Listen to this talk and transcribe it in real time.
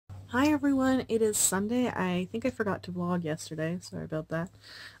Hi everyone, it is Sunday. I think I forgot to vlog yesterday. Sorry about that.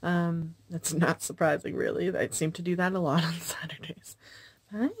 That's not surprising really. I seem to do that a lot on Saturdays.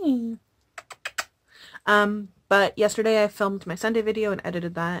 Hi. But yesterday I filmed my Sunday video and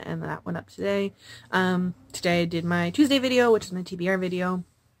edited that, and that went up today. Today I did my Tuesday video, which is my TBR video.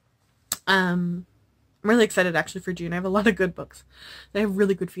 I'm really excited actually for June. I have a lot of good books that I have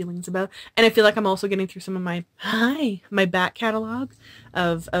really good feelings about, and I feel like I'm also getting through some of my back catalog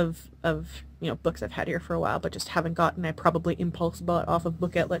of books I've had here for a while but just haven't gotten. I probably impulse bought off of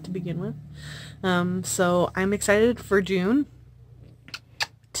Book Outlet to begin with. So I'm excited for June.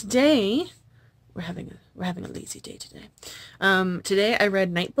 Today we're having a lazy day today. Today I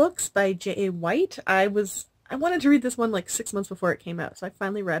read Night Books by J.A. White. I wanted to read this one like 6 months before it came out, so I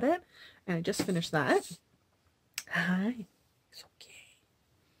finally read it. And I just finished that. Hi. It's okay.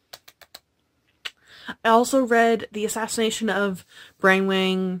 I also read The Assassination of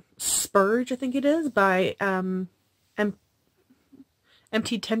Brainwang Spurge, I think it is, by M.T.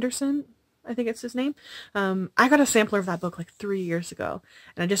 Tenderson. I think it's his name. I got a sampler of that book like 3 years ago,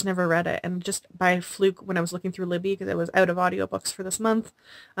 and I just never read it. And just by fluke, when I was looking through Libby, because it was out of audiobooks for this month,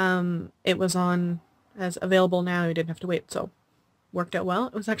 it was on as available now. You didn't have to wait, so worked out well.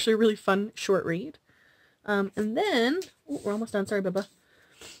 It was actually a really fun short read. And then, we're almost done. Sorry, Bubba.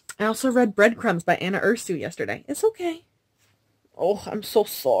 I also read Breadcrumbs by Anna Ursu yesterday. It's okay. Oh, I'm so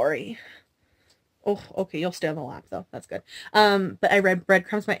sorry. Oh, okay, you'll stay on the lap, though. That's good. But I read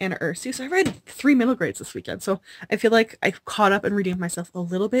Breadcrumbs by Anna Ursu, so I read 3 middle grades this weekend. So I feel like I've caught up and redeemed myself a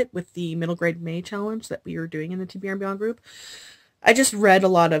little bit with the middle grade May challenge that we were doing in the TBR and Beyond group. I just read a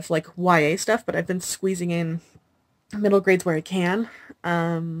lot of, like, YA stuff, but I've been squeezing in middle grades where I can.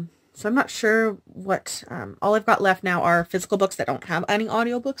 So I'm not sure what, all I've got left now are physical books that don't have any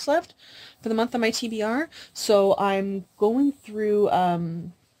audiobooks left for the month of my TBR. So I'm going through,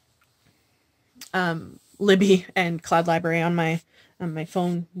 Libby and Cloud Library on my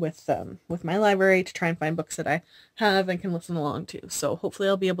phone with my library to try and find books that I have and can listen along to. So hopefully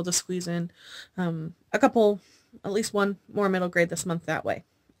I'll be able to squeeze in, a couple, at least one more middle grade this month that way.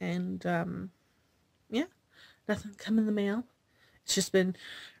 And, yeah. Nothing come in the mail. It's just been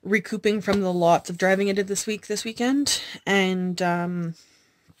recouping from the lots of driving I did this weekend, and doing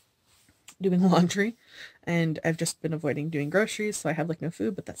laundry, and I've just been avoiding doing groceries, so I have like no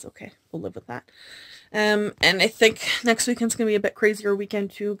food, but that's okay. We'll live with that. And I think next weekend's gonna be a bit crazier weekend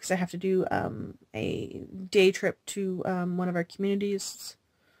too, because I have to do a day trip to one of our communities,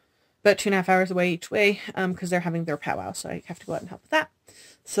 about 2.5 hours away each way, because they're having their powwow, so I have to go out and help with that.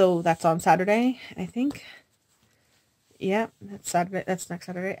 So that's on Saturday, I think. Yeah, that's Saturday. That's next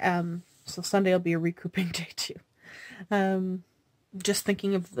Saturday. So Sunday will be a recouping day too. Just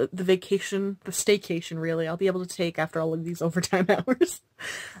thinking of the vacation, the staycation really, I'll be able to take after all of these overtime hours.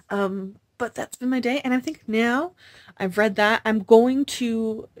 But that's been my day, and I think now I've read that, I'm going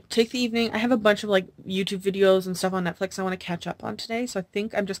to take the evening. I have a bunch of like YouTube videos and stuff on Netflix I want to catch up on today, so I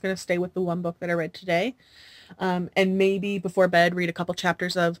think I'm just going to stay with the one book that I read today. And maybe before bed read a couple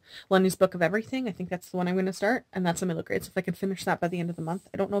chapters of Lundy's Book of Everything. I think that's the one I'm going to start, and that's a middle grade, so if I can finish that by the end of the month.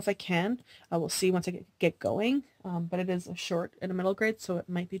 I don't know if I can. I will see once I get going, but it is a short in a middle grade, so it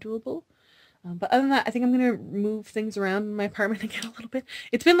might be doable. But other than that, I think I'm going to move things around in my apartment again a little bit.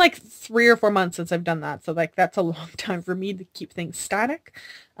 It's been like 3 or 4 months since I've done that, so like that's a long time for me to keep things static.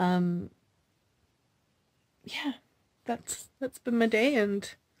 Yeah, that's been my day, and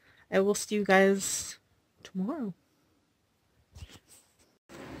I will see you guys tomorrow.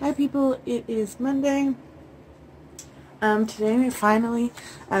 Hi people, it is Monday. Today we finally,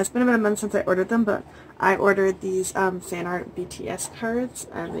 it's been about a month since I ordered them, but I ordered these fan art BTS cards,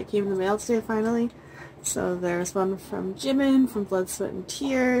 and they came in the mail today finally. So there's one from Jimin from Blood, Sweat, and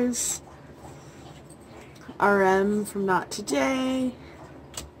Tears, RM from Not Today,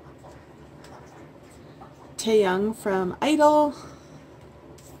 Taeyoung from Idol,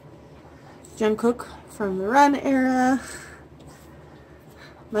 Jungkook from the Run era,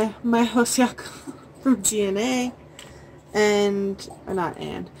 my Hoseok from DNA,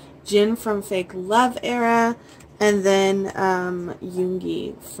 Jin from Fake Love era, and then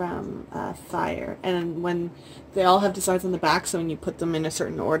Yoongi from Fire. And when they all have designs on the back, so when you put them in a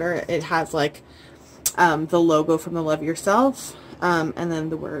certain order, it has like the logo from the Love Yourself, and then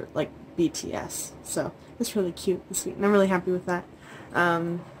the word like BTS. So it's really cute and sweet, and I'm really happy with that.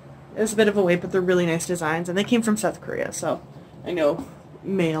 It was a bit of a wait, but they're really nice designs, and they came from South Korea, so I know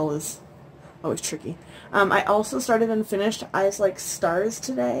mail is always tricky. I also started and finished Eyes Like Stars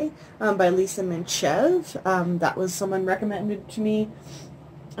today, by Lisa Minchev. That was someone recommended to me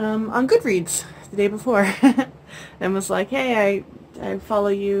on Goodreads the day before, and was like, hey, I follow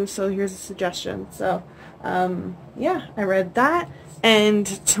you, so here's a suggestion. So, yeah, I read that. And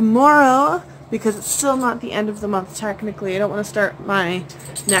tomorrow, because it's still not the end of the month technically, I don't want to start my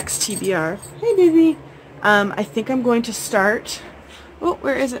next TBR. Hey, baby. I think I'm going to start... Oh,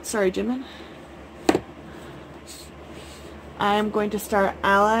 where is it? Sorry, Jimin. I'm going to start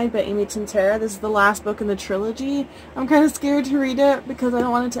Allied by Amy Tintera. This is the last book in the trilogy. I'm kind of scared to read it because I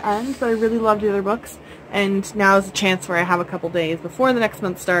don't want it to end, but I really love the other books. And now is a chance where I have a couple days before the next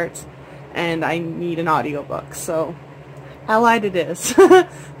month starts, and I need an audiobook. So, Allied it is.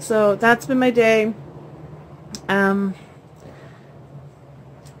 So, that's been my day.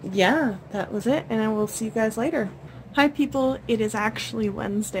 Yeah, that was it, and I will see you guys later. Hi people, it is actually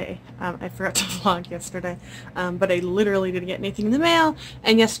Wednesday. I forgot to vlog yesterday, but I literally didn't get anything in the mail,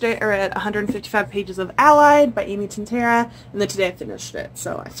 and yesterday I read 155 pages of Allied by Amy Tintera, and then today I finished it.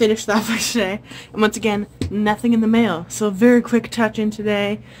 So I finished that by today, and once again, nothing in the mail. So a very quick touch in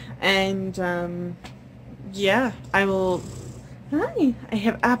today, and yeah, I will... Hi! I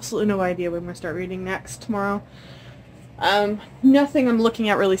have absolutely no idea when I'm going to start reading next tomorrow. Nothing I'm looking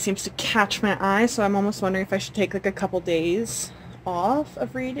at really seems to catch my eye, so I'm almost wondering if I should take like a couple days off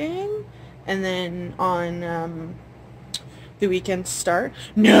of reading and then on the weekend start.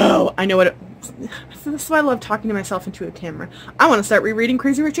 No! I know what this is why I love talking to myself into a camera. I want to start rereading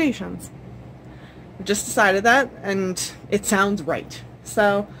Crazy Rich Asians. I've just decided that, and it sounds right.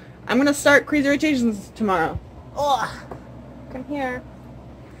 So, I'm going to start Crazy Rich Asians tomorrow. Ugh! Come here.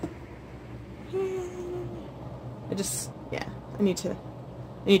 I need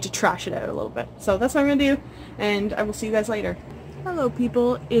to trash it out a little bit. So that's what I'm gonna do, and I will see you guys later. Hello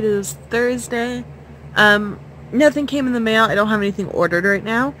people, it is Thursday. Nothing came in the mail. I don't have anything ordered right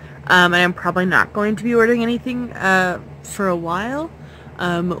now. And I'm probably not going to be ordering anything for a while.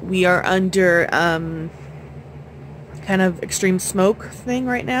 We are under kind of extreme smoke thing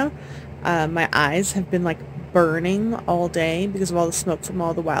right now. My eyes have been like burning all day because of all the smoke from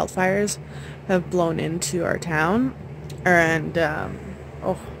all the wildfires have blown into our town, and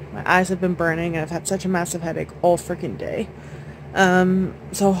oh, my eyes have been burning. I've had such a massive headache all freaking day.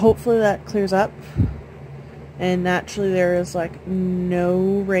 So hopefully that clears up, and naturally there is like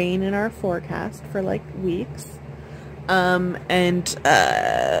no rain in our forecast for like weeks, and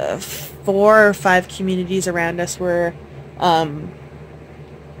 4 or 5 communities around us were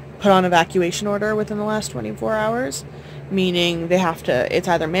put on evacuation order within the last 24 hours, meaning they have to, it's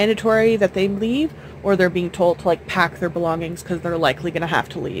either mandatory that they leave or they're being told to like pack their belongings because they're likely going to have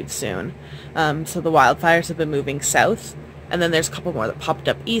to leave soon. So the wildfires have been moving south, and then there's a couple more that popped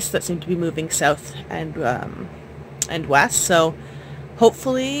up east that seem to be moving south and west. So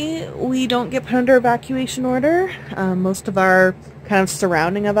hopefully we don't get put under evacuation order. Most of our kind of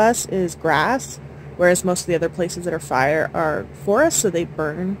surrounding of us is grass, whereas most of the other places that are fire are forests, so they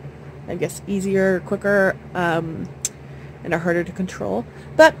burn, I guess, easier, quicker, and are harder to control.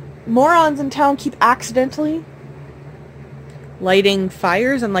 But morons in town keep accidentally lighting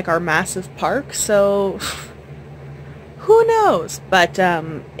fires in like our massive park, so who knows? But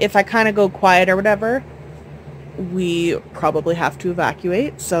if I kind of go quiet or whatever, we probably have to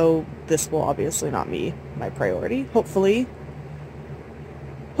evacuate, so this will obviously not be my priority. Hopefully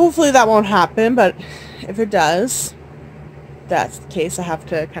that won't happen, but if it does, that's the case. I have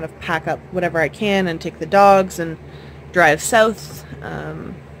to kind of pack up whatever I can and take the dogs and drive south.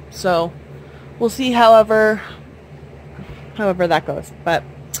 So we'll see however that goes. But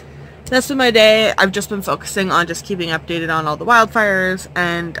that's been my day. I've just been focusing on just keeping updated on all the wildfires,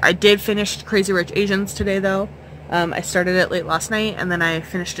 and I did finish Crazy Rich Asians today though. I started it late last night and then I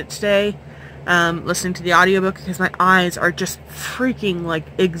finished it today. Listening to the audiobook because my eyes are just freaking like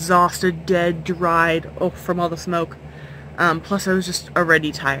exhausted, dead, dried from all the smoke. Plus I was just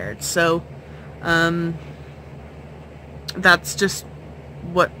already tired. So that's just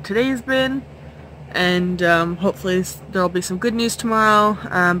what today's been, and hopefully there'll be some good news tomorrow.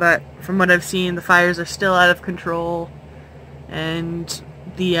 But from what I've seen, the fires are still out of control, and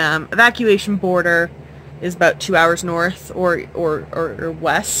the evacuation border is about 2 hours north or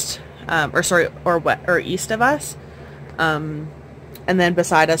west. Or east of us, and then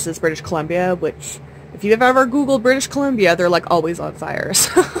beside us is British Columbia, which, if you've ever Googled British Columbia, they're like always on fires.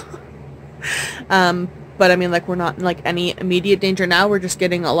 But I mean, like, we're not in like any immediate danger now. We're just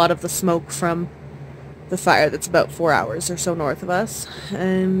getting a lot of the smoke from the fire that's about 4 hours or so north of us,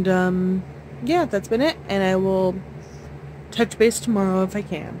 and yeah, that's been it. And I will touch base tomorrow if I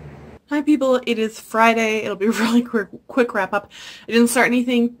can. Hi people, it is Friday. It'll be a really quick wrap up. I didn't start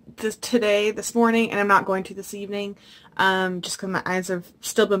anything this morning, and I'm not going to this evening, just because my eyes have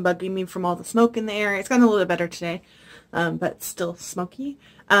still been bugging me from all the smoke in the air. It's gotten a little bit better today. but still smoky.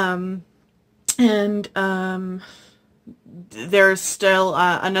 And there's still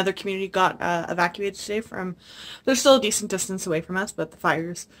another community got evacuated today from, they're still a decent distance away from us, but the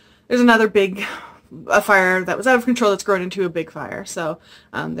fires, there's another big fire that was out of control that's grown into a big fire. So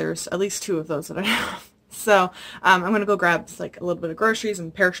there's at least 2 of those that I know. So I'm going to go grab like a little bit of groceries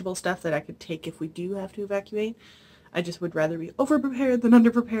and perishable stuff that I could take if we do have to evacuate. I just would rather be over-prepared than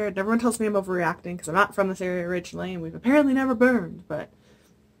under-prepared. Everyone tells me I'm overreacting because I'm not from this area originally, and we've apparently never burned, but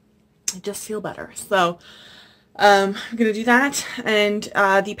I just feel better. So I'm going to do that, and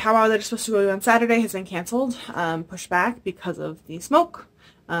the powwow that is supposed to go on Saturday has been canceled, pushed back because of the smoke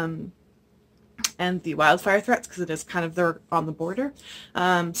and the wildfire threats, because it is kind of, they're on the border.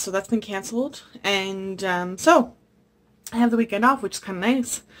 So that's been canceled, and so I have the weekend off, which is kind of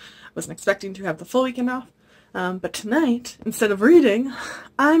nice. I wasn't expecting to have the full weekend off. But tonight, instead of reading,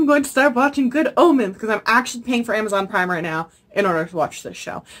 I'm going to start watching Good Omens, because I'm actually paying for Amazon Prime right now in order to watch this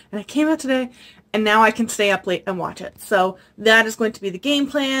show. And it came out today, and now I can stay up late and watch it. So that is going to be the game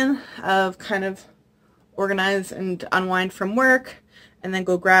plan of kind of organize and unwind from work, and then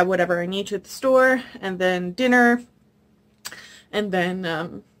go grab whatever I need to at the store, and then dinner, and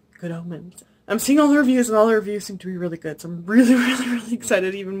then Good Omens. I'm seeing all the reviews, and all the reviews seem to be really good, so I'm really, really, really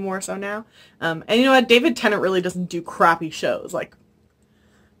excited, even more so now. And you know what? David Tennant really doesn't do crappy shows. Like,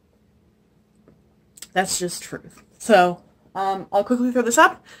 that's just truth. So, I'll quickly throw this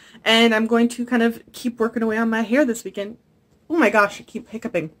up, and I'm going to kind of keep working away on my hair this weekend. Oh my gosh, I keep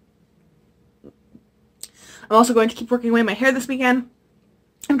hiccuping. I'm also going to keep working away on my hair this weekend.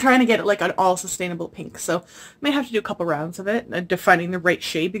 I'm trying to get it like an all sustainable pink, so I may have to do a couple rounds of it, defining the right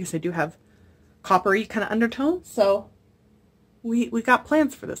shade, because I do have coppery kind of undertone. So we got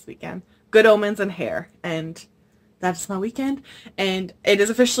plans for this weekend. Good Omens and hair, and that's my weekend. And it is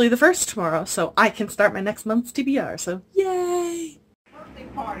officially the 1st tomorrow, so I can start my next month's TBR. So yay! Birthday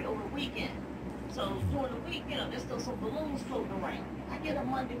party over the weekend. So during the week, you know, there's still some balloons floating around. I get up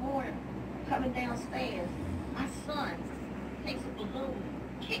Monday morning, coming downstairs. My son takes a balloon,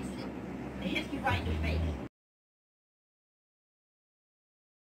 kicks it, and hits me right in the face.